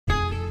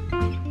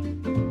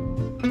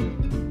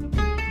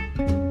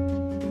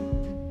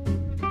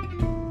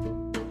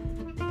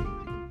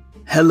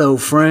Hello,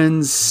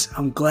 friends.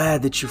 I'm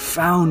glad that you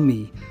found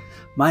me.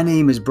 My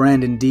name is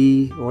Brandon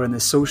D, or in the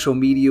social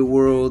media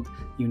world,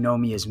 you know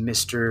me as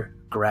Mr.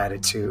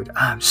 Gratitude.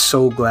 I'm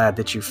so glad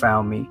that you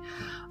found me.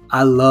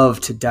 I love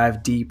to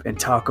dive deep and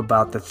talk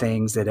about the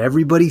things that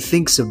everybody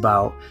thinks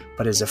about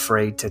but is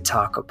afraid to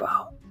talk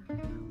about.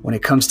 When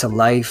it comes to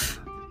life,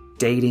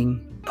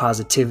 dating,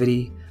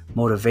 positivity,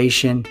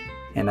 motivation,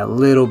 and a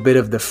little bit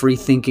of the free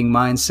thinking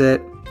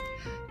mindset,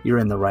 you're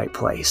in the right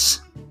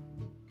place.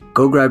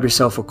 Go grab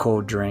yourself a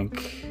cold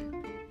drink,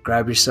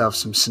 grab yourself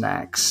some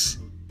snacks,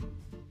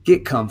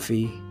 get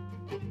comfy.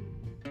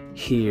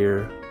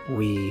 Here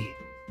we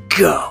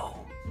go.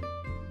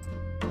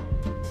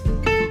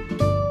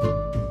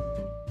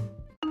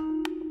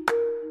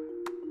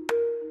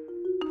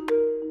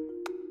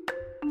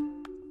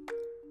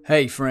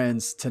 Hey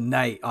friends,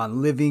 tonight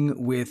on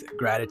Living with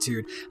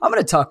Gratitude, I'm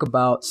going to talk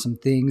about some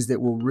things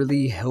that will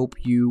really help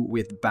you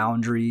with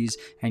boundaries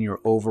and your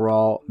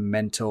overall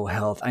mental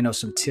health. I know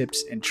some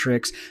tips and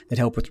tricks that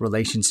help with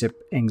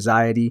relationship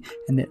anxiety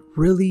and that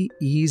really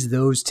ease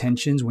those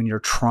tensions when you're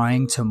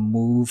trying to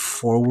move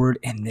forward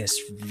in this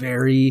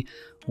very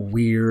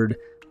weird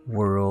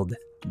world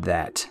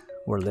that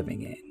we're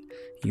living in.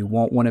 You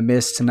won't want to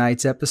miss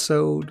tonight's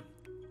episode.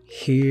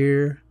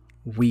 Here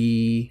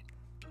we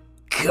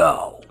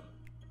go.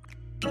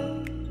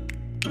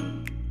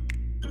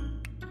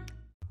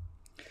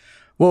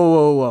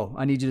 Whoa.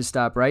 I need you to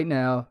stop right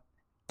now.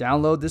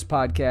 Download this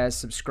podcast,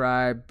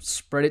 subscribe,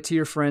 spread it to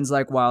your friends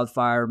like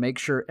wildfire. Make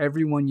sure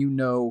everyone you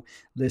know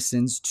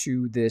listens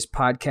to this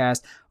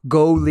podcast.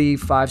 Go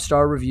leave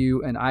 5-star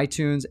review in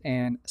iTunes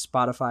and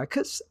Spotify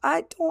because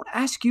I don't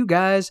ask you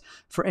guys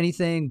for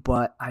anything,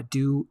 but I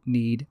do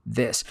need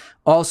this.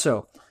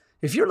 Also,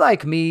 if you're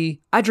like me,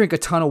 I drink a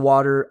ton of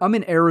water. I'm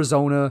in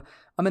Arizona.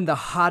 I'm in the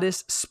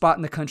hottest spot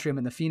in the country. I'm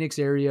in the Phoenix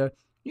area.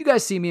 You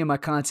guys see me in my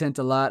content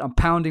a lot. I'm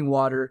pounding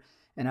water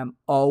and I'm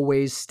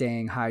always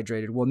staying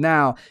hydrated. Well,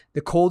 now,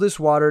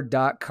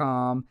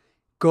 thecoldestwater.com.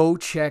 Go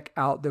check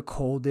out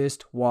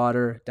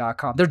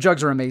thecoldestwater.com. Their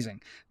jugs are amazing.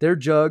 Their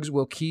jugs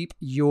will keep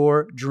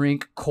your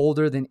drink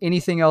colder than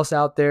anything else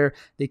out there.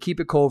 They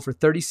keep it cold for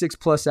 36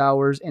 plus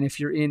hours. And if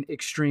you're in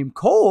extreme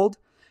cold,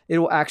 it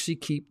will actually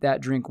keep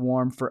that drink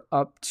warm for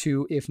up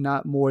to, if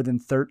not more than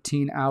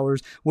 13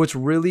 hours. What's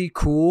really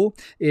cool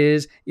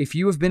is if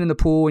you have been in the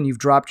pool and you've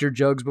dropped your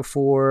jugs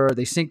before,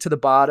 they sink to the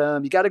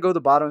bottom, you got to go to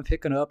the bottom and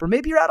pick them up. Or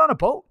maybe you're out on a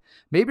boat.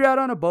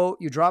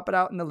 You drop it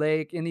out in the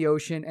lake, in the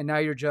ocean, and now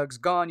your jug's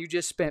gone. You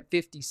just spent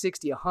 50,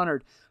 60,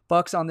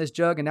 $100 on this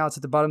jug, and now it's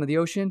at the bottom of the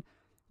ocean.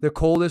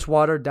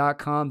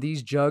 Thecoldestwater.com.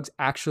 These jugs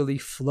actually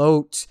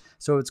float,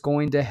 so it's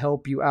going to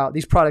help you out.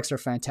 These products are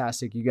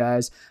fantastic, you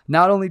guys.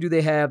 Not only do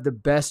they have the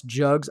best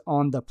jugs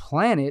on the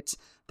planet,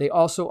 they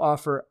also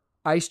offer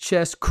ice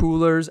chest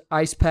coolers,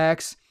 ice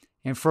packs,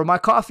 and for my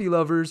coffee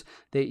lovers,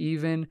 they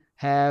even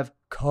have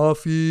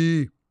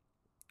coffee.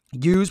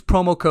 Use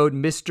promo code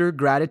Mr.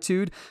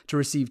 Gratitude to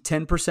receive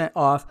 10%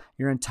 off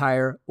your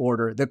entire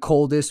order.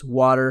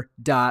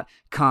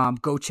 Thecoldestwater.com.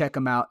 Go check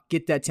them out.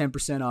 Get that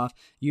 10% off.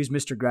 Use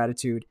Mr.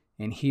 Gratitude.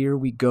 And here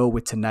we go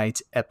with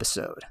tonight's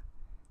episode.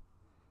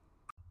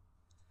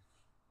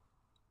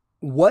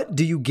 What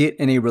do you get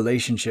in a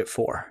relationship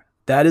for?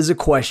 That is a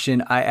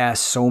question I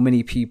ask so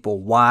many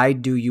people. Why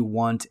do you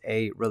want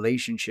a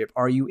relationship?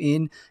 Are you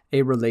in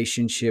a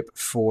relationship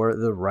for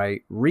the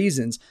right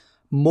reasons?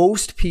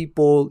 Most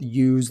people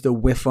use the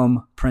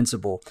WIFM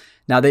principle.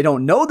 Now, they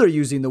don't know they're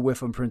using the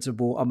WIFM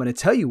principle. I'm going to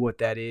tell you what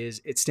that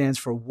is. It stands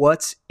for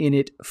what's in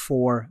it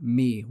for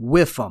me.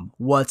 WIFM,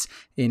 what's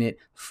in it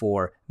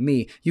for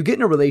me. You get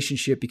in a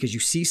relationship because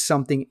you see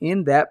something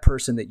in that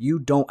person that you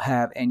don't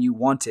have and you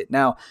want it.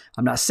 Now,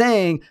 I'm not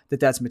saying that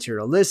that's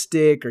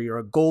materialistic or you're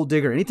a gold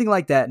digger or anything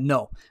like that.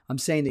 No, I'm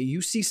saying that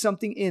you see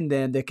something in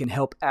them that can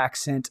help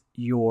accent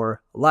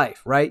your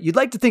life, right? You'd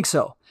like to think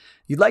so.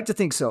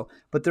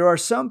 But there are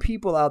some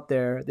people out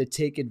there that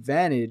take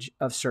advantage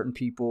of certain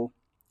people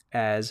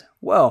as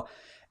well.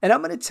 And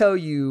I'm going to tell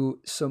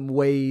you some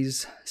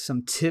ways,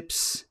 some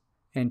tips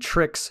and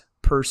tricks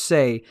per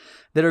se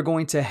that are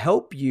going to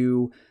help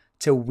you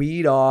to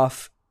weed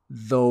off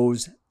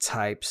those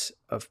types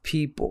of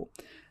people.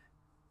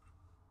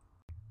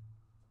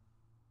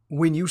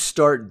 When you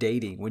start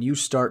dating, when you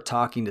start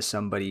talking to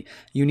somebody,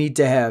 you need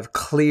to have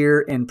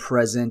clear and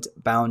present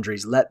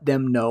boundaries. Let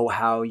them know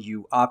how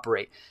you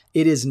operate.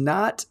 It is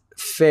not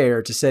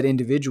fair to said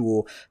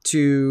individual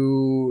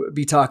to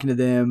be talking to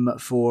them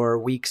for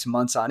weeks,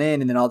 months on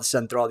end, and then all of a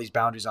sudden throw all these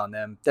boundaries on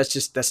them.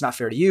 That's not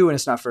fair to you and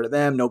it's not fair to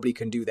them. Nobody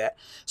can do that.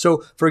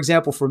 So for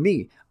example, for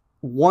me,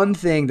 one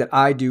thing that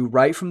I do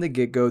right from the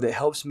get-go that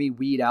helps me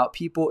weed out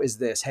people is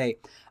this. Hey,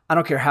 I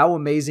don't care how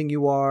amazing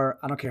you are.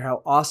 I don't care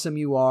how awesome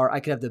you are. I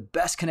could have the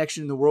best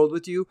connection in the world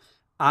with you.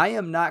 I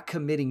am not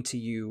committing to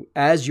you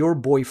as your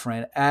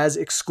boyfriend, as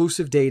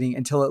exclusive dating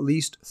until at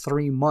least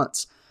 3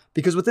 months.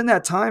 Because within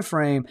that time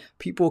frame,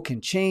 people can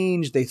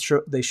change. They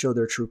show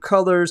their true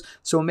colors.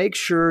 So make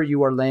sure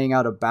you are laying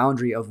out a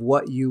boundary of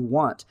what you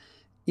want.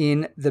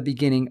 in the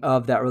beginning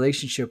of that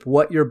relationship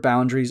what your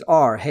boundaries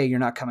are. Hey, you're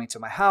not coming to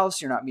my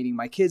house. You're not meeting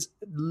my kids.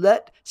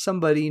 Let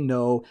somebody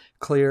know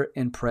clear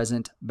and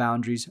present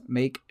boundaries.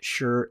 Make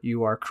sure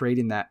you are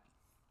creating that.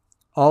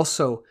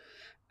 Also,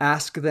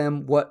 ask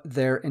them what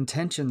their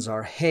intentions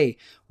are. Hey,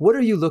 what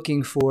are you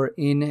looking for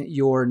in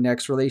your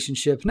next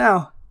relationship?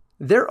 Now,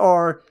 there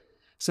are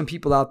some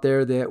people out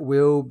there that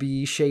will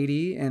be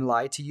shady and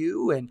lie to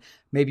you and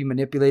maybe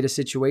manipulate a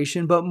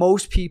situation, but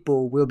most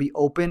people will be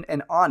open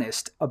and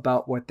honest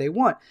about what they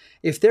want.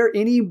 If there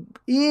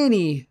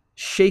any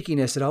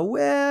shakiness at all,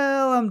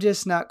 well, I'm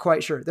just not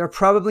quite sure. They're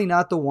probably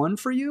not the one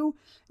for you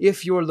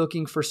if you're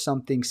looking for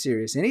something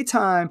serious.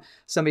 Anytime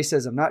somebody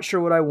says, I'm not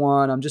sure what I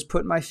want, I'm just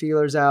putting my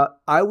feelers out,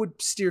 I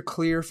would steer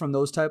clear from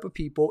those type of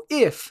people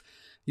if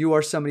you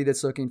are somebody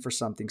that's looking for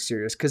something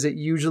serious, because it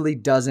usually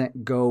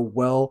doesn't go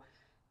well.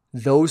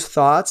 Those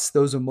thoughts,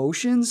 those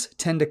emotions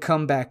tend to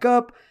come back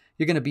up.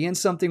 You're going to be in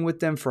something with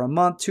them for a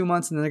month, 2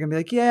 months, and then they're going to be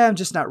like, yeah, I'm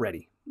just not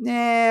ready.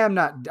 Nah, I'm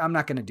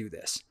not going to do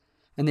this.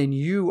 And then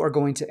you are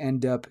going to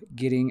end up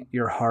getting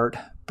your heart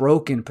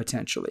broken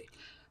potentially.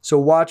 So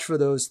watch for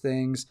those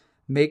things.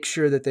 Make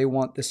sure that they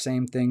want the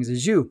same things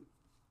as you.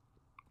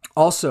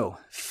 Also,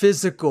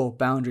 physical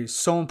boundaries,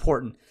 so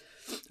important.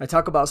 I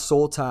talk about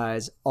soul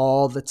ties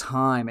all the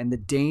time and the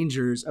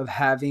dangers of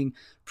having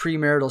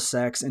premarital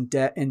sex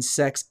and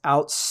sex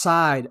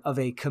outside of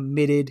a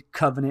committed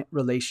covenant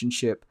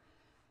relationship.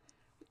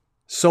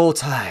 Soul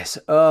ties.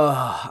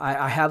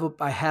 I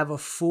have a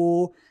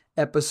full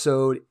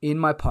episode in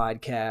my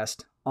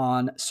podcast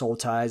on soul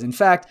ties. In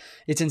fact,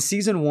 it's in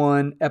season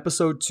 1,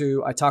 episode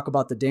 2. I talk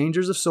about the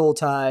dangers of soul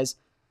ties,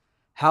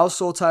 how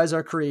soul ties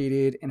are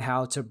created, and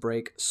how to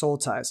break soul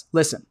ties.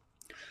 Listen,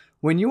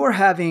 when you are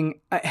having,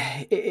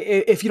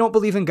 if you don't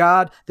believe in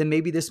God, then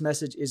maybe this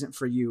message isn't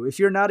for you. If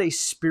you're not a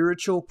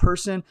spiritual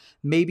person,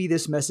 maybe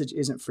this message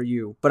isn't for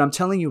you. But I'm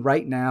telling you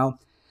right now,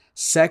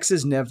 sex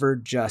is never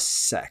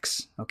just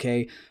sex,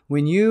 okay?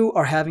 When you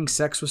are having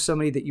sex with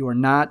somebody that you are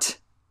not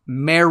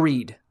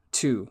married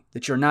to,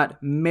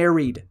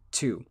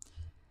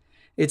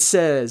 it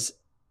says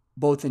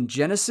both in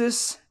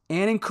Genesis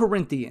and in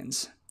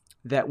Corinthians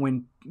that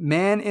when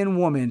man and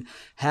woman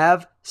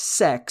have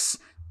sex,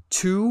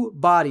 2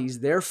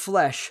 bodies, their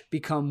flesh,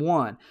 become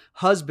one.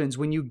 Husbands,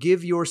 when you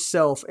give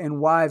yourself,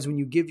 and wives, when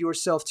you give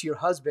yourself to your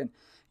husband,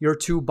 your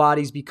 2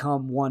 bodies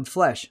become one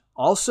flesh.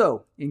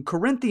 Also, in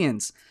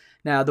Corinthians,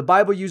 now the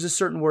Bible uses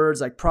certain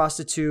words like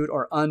prostitute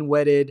or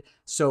unwedded,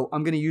 so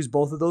I'm going to use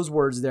both of those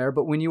words there.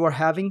 But when you are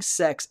having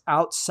sex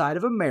outside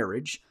of a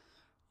marriage,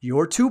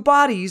 your 2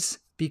 bodies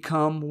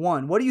become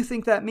one. What do you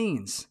think that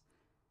means?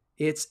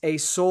 It's a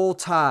soul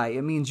tie.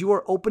 It means you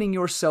are opening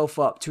yourself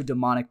up to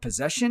demonic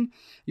possession.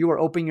 You are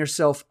opening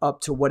yourself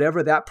up to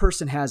whatever that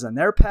person has on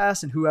their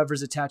past and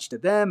whoever's attached to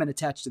them and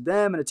attached to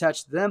them and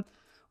attached to them.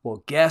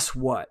 Well, guess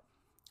what?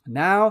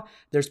 Now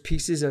there's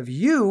pieces of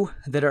you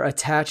that are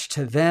attached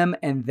to them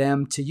and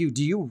them to you.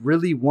 Do you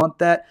really want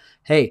that?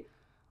 Hey,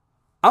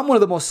 I'm one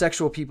of the most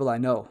sexual people I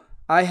know.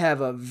 I have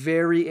a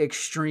very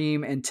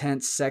extreme,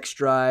 intense sex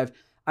drive.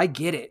 I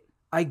get it.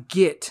 I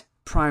get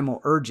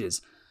primal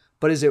urges.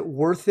 But is it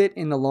worth it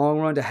in the long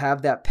run to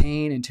have that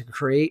pain and to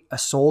create a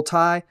soul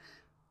tie?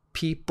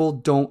 People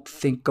don't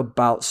think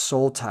about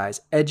soul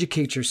ties.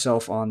 Educate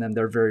yourself on them.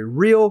 They're very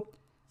real.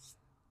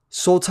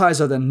 Soul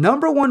ties are the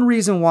number one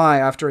reason why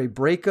after a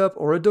breakup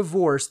or a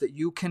divorce that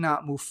you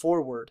cannot move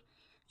forward.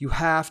 You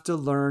have to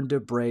learn to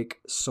break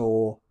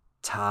soul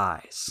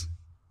ties.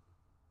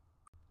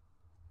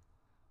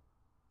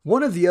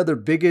 One of the other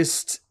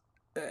biggest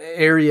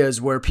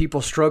areas where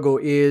people struggle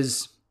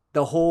is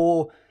the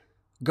whole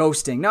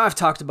ghosting. Now, I've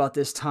talked about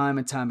this time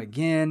and time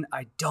again.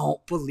 I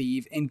don't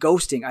believe in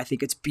ghosting. I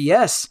think it's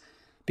BS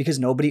because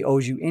nobody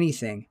owes you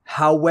anything.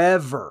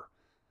 However,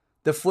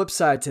 the flip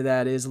side to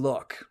that is,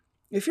 look,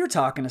 if you're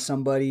talking to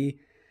somebody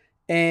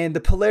and the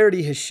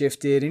polarity has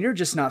shifted and you're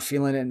just not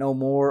feeling it no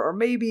more, or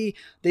maybe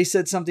they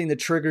said something that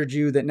triggered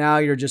you that now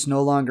you're just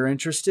no longer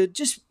interested,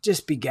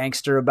 just be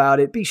gangster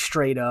about it. Be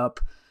straight up.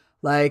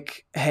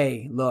 Like,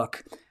 hey,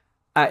 look,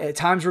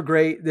 times were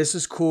great. This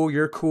is cool.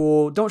 You're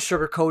cool. Don't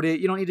sugarcoat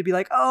it. You don't need to be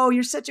like, oh,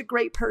 you're such a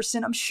great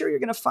person. I'm sure you're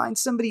going to find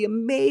somebody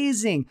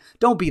amazing.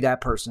 Don't be that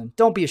person.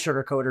 Don't be a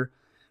sugarcoater.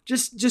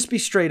 Just be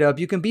straight up.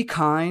 You can be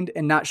kind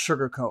and not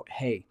sugarcoat.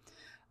 Hey,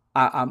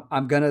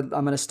 I'm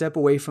gonna step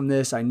away from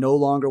this. I no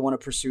longer want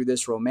to pursue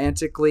this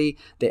romantically.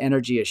 The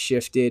energy has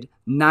shifted.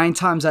 9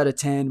 times out of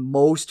 10,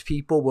 most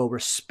people will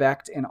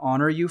respect and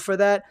honor you for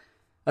that.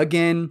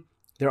 Again,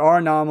 there are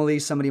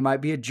anomalies. Somebody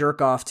might be a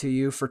jerk off to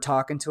you for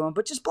talking to them,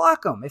 but just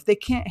block them. If they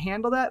can't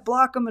handle that,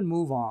 block them and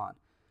move on.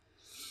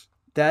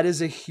 That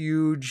is a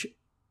huge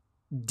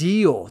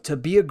deal, to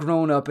be a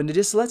grown up and to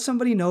just let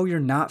somebody know you're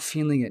not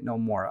feeling it no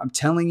more. I'm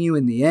telling you,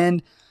 in the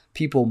end,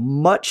 people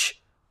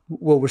much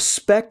will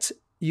respect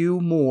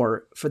you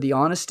more for the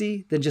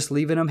honesty than just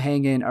leaving them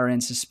hanging or in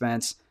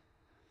suspense.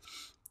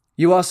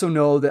 You also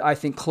know that I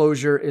think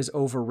closure is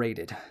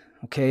overrated.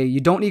 Okay, you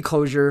don't need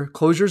closure.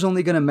 Closure is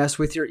only going to mess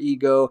with your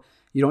ego.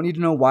 You don't need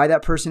to know why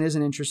that person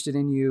isn't interested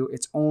in you.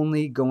 It's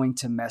only going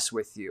to mess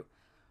with you.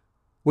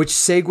 Which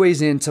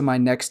segues into my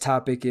next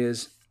topic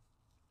is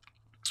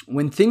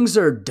when things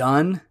are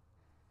done,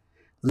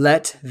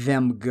 let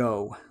them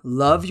go.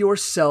 Love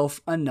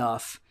yourself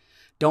enough.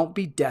 Don't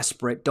be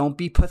desperate. Don't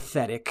be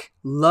pathetic.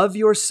 Love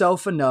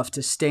yourself enough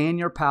to stay in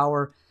your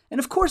power. And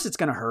of course it's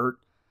going to hurt.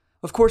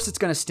 Of course it's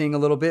going to sting a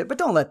little bit, but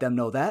don't let them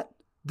know that.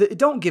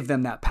 Don't give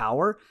them that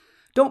power.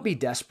 Don't be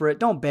desperate.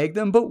 Don't beg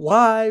them. But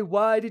why?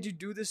 Why did you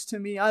do this to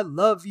me? I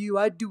love you.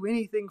 I'd do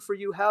anything for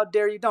you. How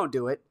dare you? Don't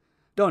do it.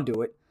 Don't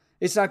do it.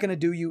 It's not going to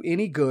do you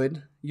any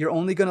good. You're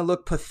only going to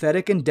look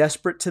pathetic and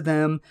desperate to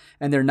them.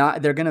 And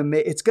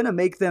it's going to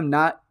make them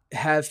not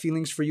have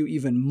feelings for you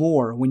even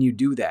more when you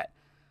do that.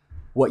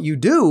 What you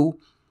do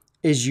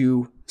is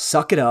you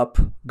suck it up,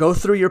 go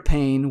through your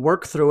pain,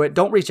 work through it.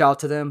 Don't reach out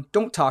to them.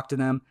 Don't talk to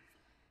them.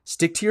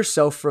 Stick to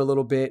yourself for a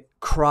little bit.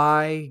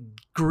 Cry,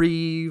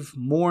 grieve,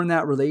 mourn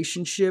that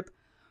relationship,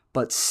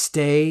 but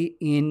stay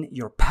in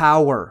your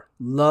power.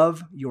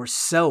 Love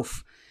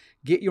yourself.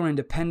 Get your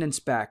independence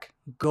back.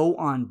 Go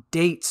on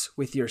dates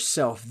with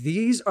yourself.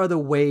 These are the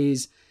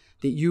ways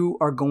that you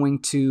are going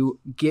to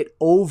get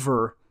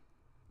over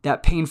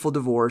that painful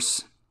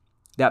divorce,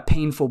 that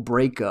painful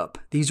breakup.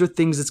 These are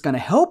things that's going to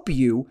help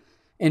you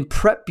and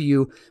prep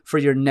you for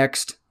your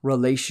next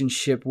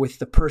relationship with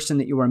the person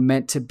that you are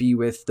meant to be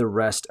with the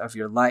rest of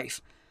your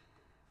life.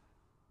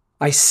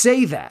 I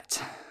say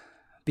that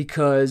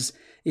because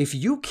if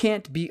you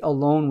can't be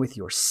alone with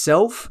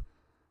yourself,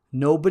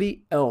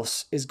 nobody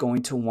else is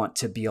going to want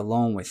to be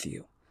alone with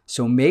you.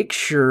 So make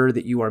sure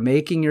that you are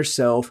making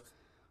yourself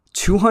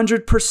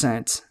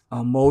 200%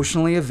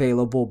 emotionally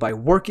available by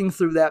working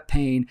through that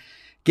pain,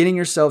 getting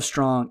yourself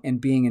strong,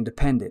 and being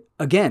independent.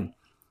 Again,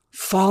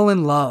 fall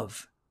in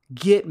love,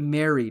 get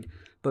married,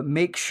 but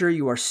make sure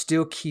you are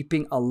still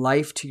keeping a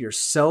life to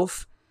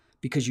yourself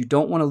because you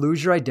don't want to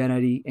lose your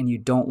identity and you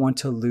don't want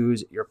to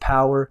lose your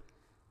power.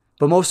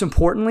 But most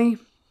importantly,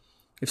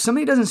 if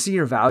somebody doesn't see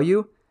your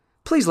value,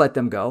 please let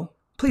them go.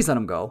 Please let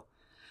them go.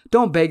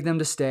 Don't beg them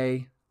to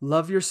stay.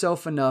 Love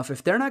yourself enough.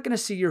 If they're not going to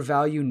see your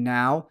value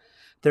now,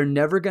 they're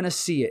never going to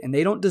see it. And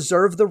they don't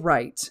deserve the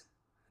right.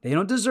 They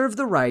don't deserve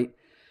the right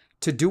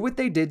to do what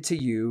they did to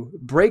you,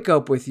 break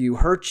up with you,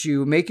 hurt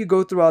you, make you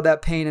go through all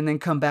that pain, and then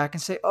come back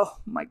and say, oh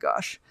my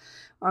gosh,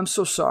 I'm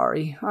so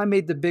sorry. I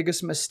made the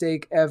biggest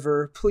mistake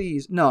ever.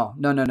 Please. No.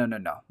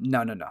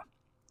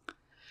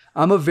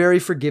 I'm a very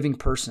forgiving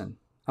person.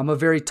 I'm a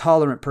very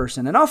tolerant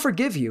person, and I'll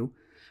forgive you.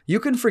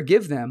 You can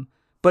forgive them,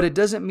 but it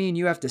doesn't mean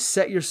you have to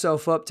set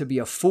yourself up to be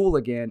a fool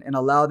again and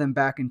allow them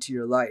back into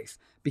your life,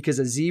 because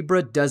a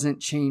zebra doesn't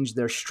change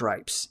their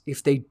stripes.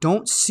 If they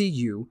don't see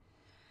you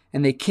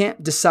and they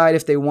can't decide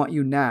if they want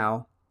you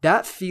now,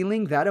 that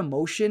feeling, that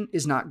emotion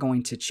is not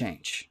going to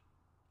change.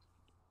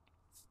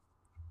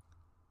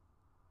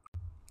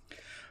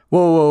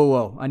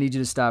 Whoa. I need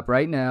you to stop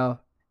right now.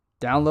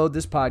 Download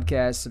this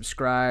podcast,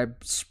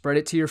 subscribe, spread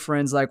it to your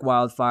friends like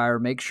wildfire.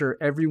 Make sure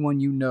everyone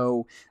you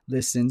know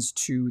listens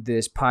to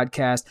this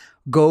podcast.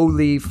 Go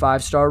leave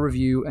 5-star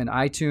review in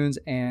iTunes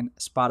and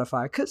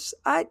Spotify, because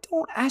I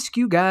don't ask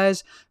you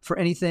guys for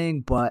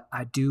anything, but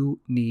I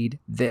do need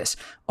this.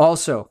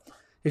 Also,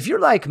 if you're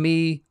like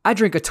me, I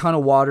drink a ton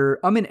of water.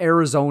 I'm in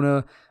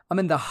Arizona. I'm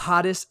in the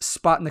hottest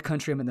spot in the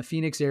country. I'm in the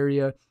Phoenix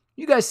area.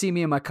 You guys see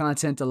me in my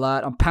content a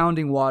lot. I'm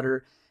pounding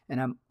water, and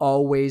I'm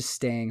always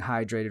staying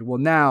hydrated. Well,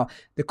 now,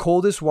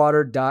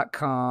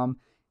 thecoldestwater.com.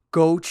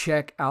 Go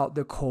check out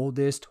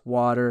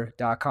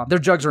thecoldestwater.com. Their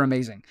jugs are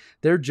amazing.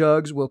 Their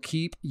jugs will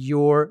keep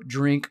your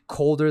drink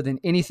colder than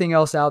anything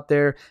else out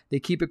there. They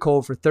keep it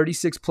cold for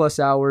 36 plus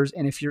hours.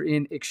 And if you're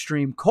in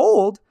extreme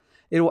cold,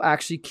 it will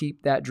actually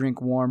keep that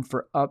drink warm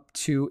for up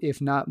to, if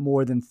not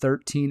more than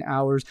 13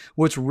 hours.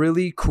 What's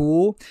really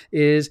cool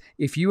is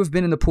if you have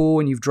been in the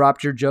pool and you've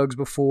dropped your jugs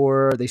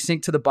before, they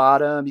sink to the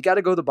bottom, you got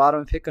to go to the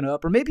bottom and pick it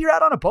up. Or maybe you're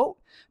out on a boat.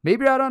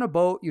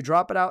 You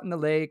drop it out in the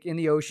lake, in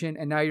the ocean,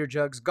 and now your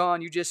jug's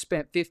gone. You just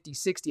spent 50,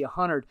 60,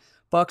 $100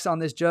 on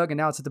this jug, and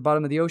now it's at the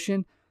bottom of the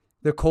ocean.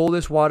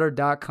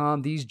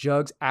 Thecoldestwater.com. These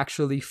jugs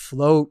actually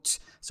float,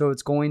 so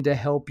it's going to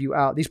help you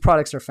out. These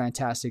products are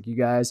fantastic, you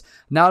guys.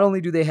 Not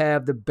only do they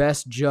have the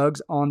best jugs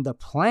on the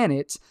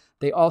planet,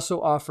 they also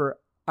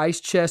offer ice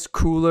chest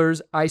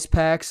coolers, ice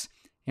packs,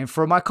 and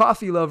for my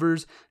coffee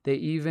lovers, they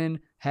even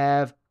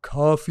have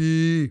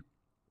coffee.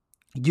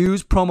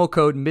 Use promo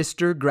code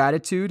Mr.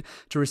 Gratitude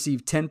to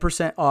receive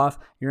 10% off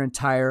your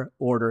entire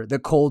order.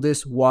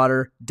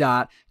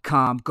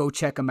 Thecoldestwater.com. Go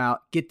check them out.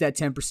 Get that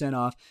 10%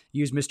 off.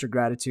 Use Mr.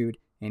 Gratitude.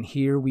 And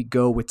here we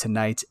go with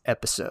tonight's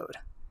episode.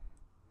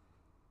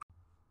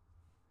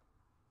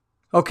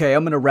 Okay,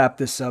 I'm going to wrap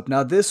this up.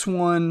 Now, this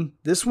one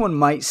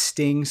might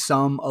sting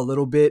some a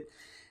little bit.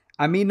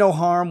 I mean no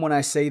harm when I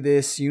say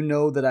this. You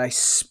know that I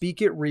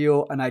speak it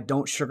real and I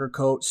don't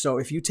sugarcoat. So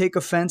if you take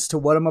offense to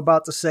what I'm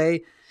about to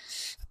say,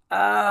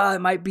 it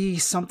might be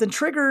something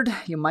triggered.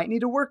 You might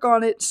need to work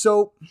on it.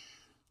 So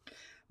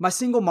my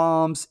single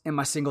moms and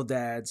my single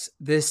dads,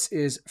 this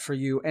is for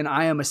you. And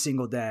I am a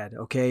single dad,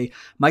 okay?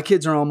 My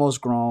kids are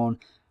almost grown.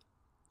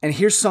 And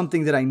here's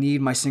something that I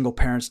need my single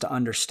parents to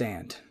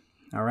understand.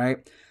 All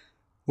right.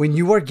 When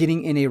you are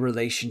getting in a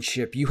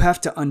relationship, you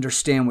have to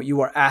understand what you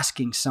are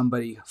asking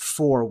somebody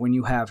for when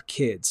you have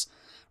kids.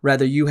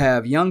 Whether you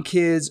have young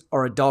kids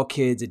or adult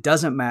kids, it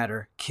doesn't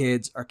matter.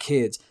 Kids are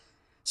kids.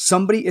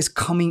 Somebody is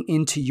coming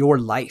into your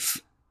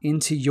life,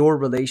 into your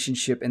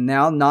relationship. And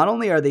now not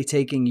only are they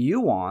taking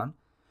you on,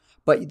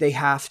 but they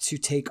have to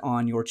take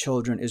on your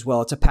children as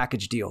well. It's a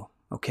package deal.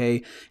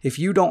 Okay. If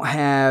your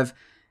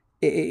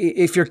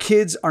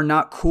kids are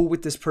not cool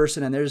with this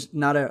person and there's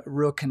not a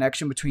real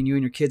connection between you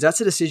and your kids,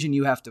 that's a decision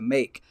you have to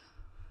make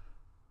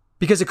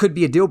because it could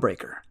be a deal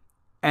breaker.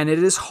 And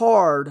it is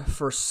hard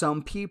for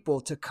some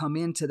people to come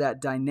into that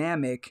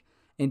dynamic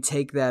and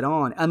take that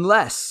on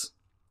unless,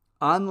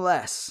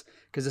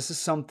 because this is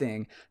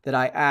something that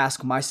I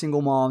ask my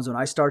single moms when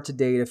I start to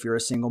date if you're a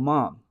single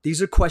mom.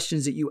 These are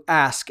questions that you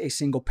ask a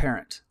single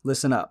parent.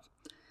 Listen up.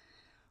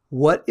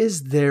 What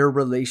is their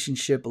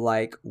relationship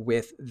like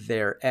with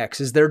their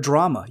ex? Is there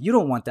drama? You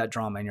don't want that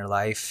drama in your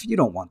life. You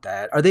don't want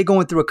that. Are they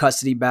going through a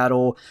custody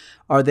battle?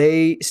 Are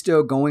they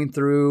still going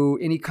through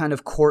any kind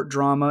of court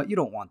drama? You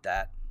don't want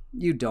that.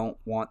 You don't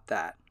want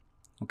that.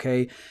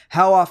 Okay.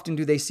 How often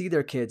do they see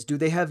their kids? Do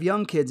they have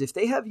young kids? If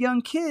they have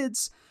young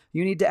kids,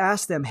 you need to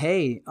ask them,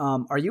 hey,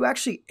 are you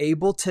actually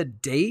able to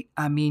date?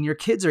 I mean, your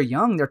kids are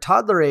young, they're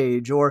toddler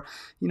age, or,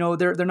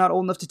 they're not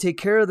old enough to take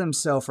care of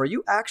themselves. Are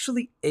you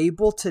actually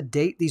able to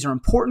date? These are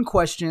important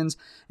questions.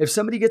 If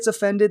somebody gets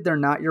offended, they're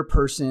not your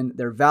person.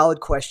 They're valid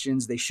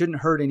questions. They shouldn't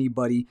hurt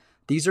anybody.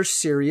 These are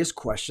serious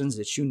questions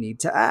that you need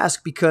to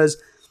ask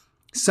because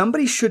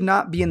somebody should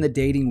not be in the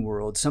dating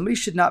world. Somebody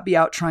should not be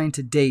out trying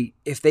to date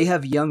if they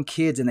have young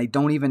kids and they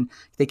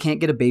can't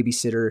get a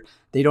babysitter.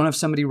 They don't have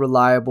somebody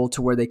reliable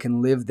to where they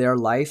can live their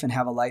life and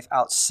have a life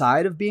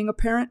outside of being a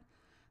parent.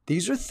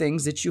 These are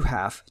things that you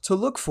have to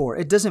look for.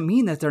 It doesn't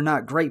mean that they're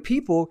not great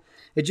people.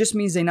 It just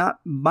means they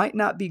might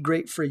not be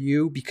great for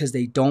you because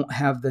they don't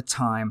have the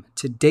time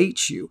to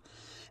date you.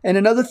 And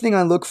another thing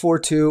I look for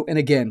too, and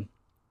again,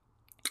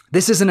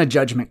 this isn't a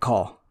judgment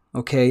call.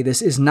 Okay,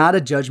 this is not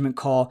a judgment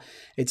call.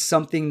 It's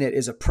something that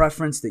is a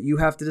preference that you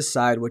have to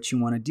decide what you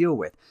want to deal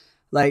with.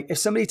 Like if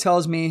somebody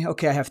tells me,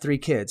 okay, I have 3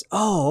 kids.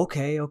 Oh,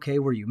 okay.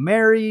 Were you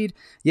married?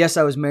 Yes,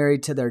 I was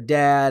married to their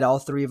dad. All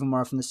 3 of them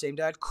are from the same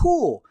dad.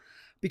 Cool.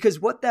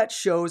 Because what that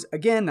shows,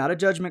 again, not a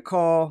judgment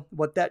call.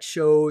 What that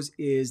shows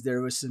is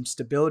there was some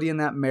stability in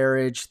that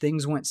marriage.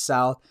 Things went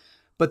south.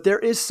 But there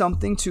is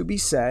something to be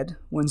said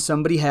when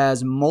somebody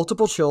has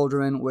multiple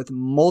children with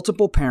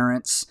multiple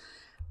parents.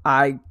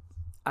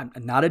 I'm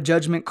not a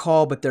judgment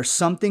call, but there's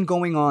something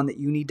going on that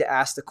you need to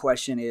ask the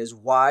question is,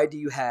 why do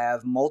you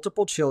have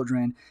multiple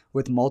children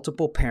with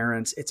multiple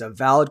parents? It's a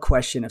valid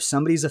question. If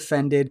somebody's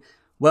offended,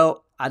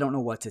 well, I don't know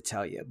what to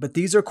tell you. But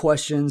these are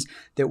questions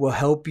that will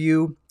help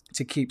you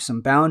to keep some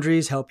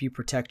boundaries, help you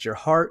protect your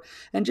heart,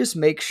 and just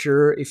make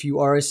sure if you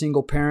are a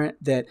single parent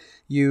that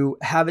you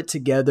have it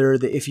together,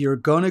 that if you're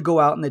going to go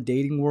out in the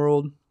dating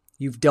world,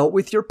 you've dealt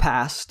with your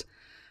past,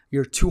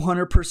 you're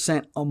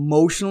 200%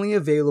 emotionally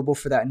available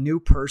for that new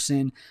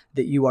person,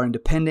 that you are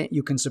independent,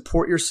 you can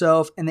support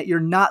yourself, and that you're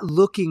not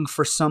looking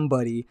for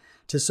somebody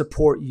to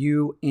support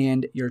you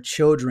and your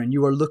children.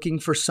 You are looking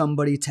for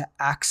somebody to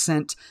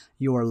accent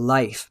your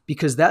life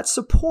because that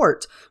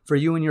support for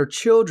you and your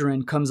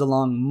children comes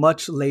along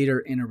much later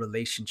in a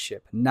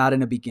relationship, not in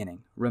the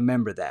beginning.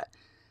 Remember that.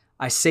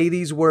 I say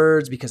these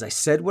words because I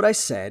said what I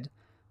said,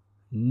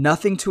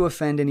 nothing to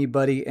offend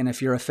anybody. And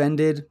if you're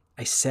offended,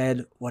 I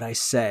said what I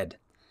said.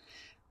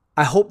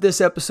 I hope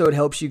this episode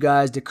helps you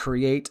guys to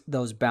create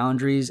those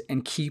boundaries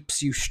and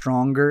keeps you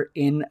stronger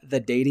in the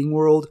dating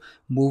world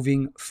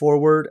moving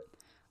forward.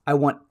 I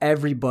want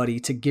everybody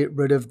to get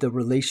rid of the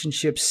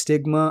relationship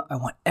stigma. I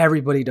want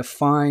everybody to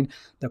find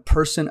the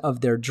person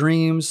of their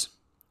dreams.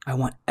 I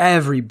want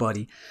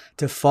everybody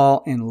to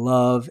fall in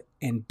love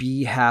and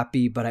be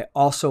happy, but I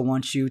also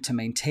want you to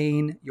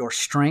maintain your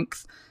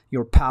strength,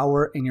 your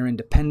power, and your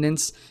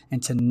independence,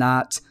 and to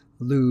not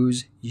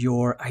lose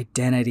your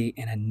identity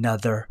in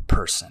another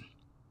person.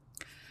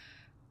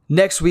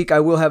 Next week,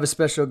 I will have a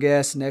special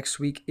guest. Next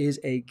week is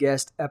a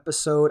guest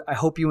episode. I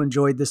hope you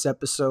enjoyed this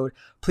episode.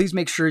 Please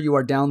make sure you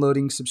are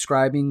downloading,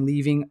 subscribing,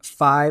 leaving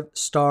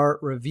 5-star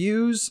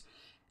reviews,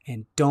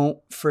 and don't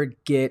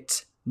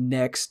forget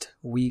next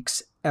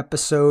week's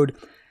episode.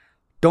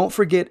 Don't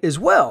forget as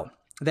well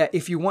that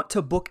if you want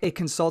to book a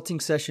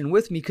consulting session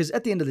with me, because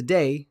at the end of the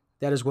day,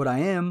 that is what I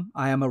am.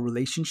 I am a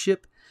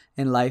relationship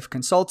and life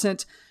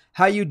consultant.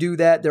 How you do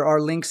that, there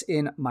are links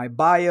in my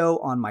bio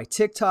on my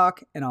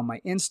TikTok and on my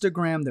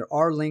Instagram. There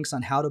are links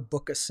on how to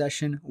book a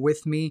session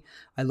with me.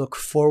 I look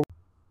forward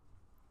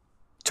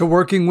to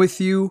working with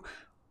you.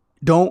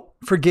 Don't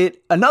forget,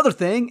 another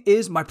thing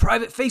is my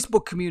private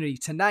Facebook community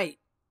tonight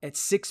at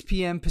 6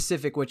 p.m.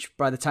 Pacific, which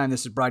by the time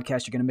this is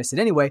broadcast, you're going to miss it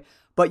anyway.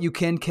 But you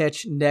can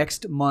catch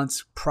next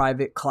month's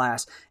private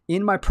class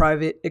in my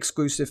private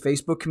exclusive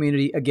Facebook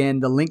community.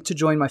 Again, the link to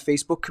join my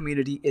Facebook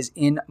community is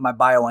in my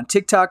bio on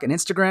TikTok and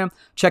Instagram.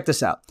 Check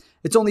this out.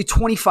 It's only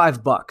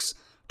 $25.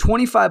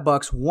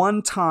 $25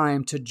 one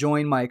time to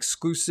join my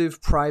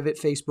exclusive private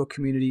Facebook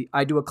community.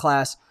 I do a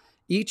class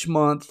each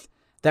month.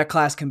 That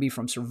class can be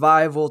from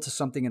survival to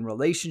something in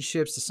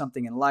relationships to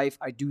something in life.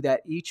 I do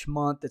that each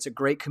month. It's a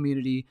great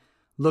community.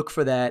 Look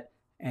for that.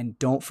 And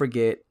don't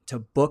forget to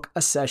book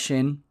a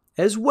session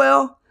as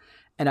well.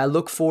 And I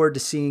look forward to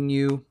seeing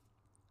you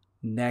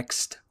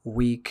next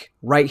week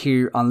right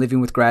here on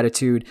Living with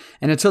Gratitude.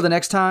 And until the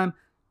next time,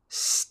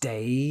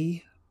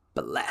 stay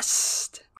blessed.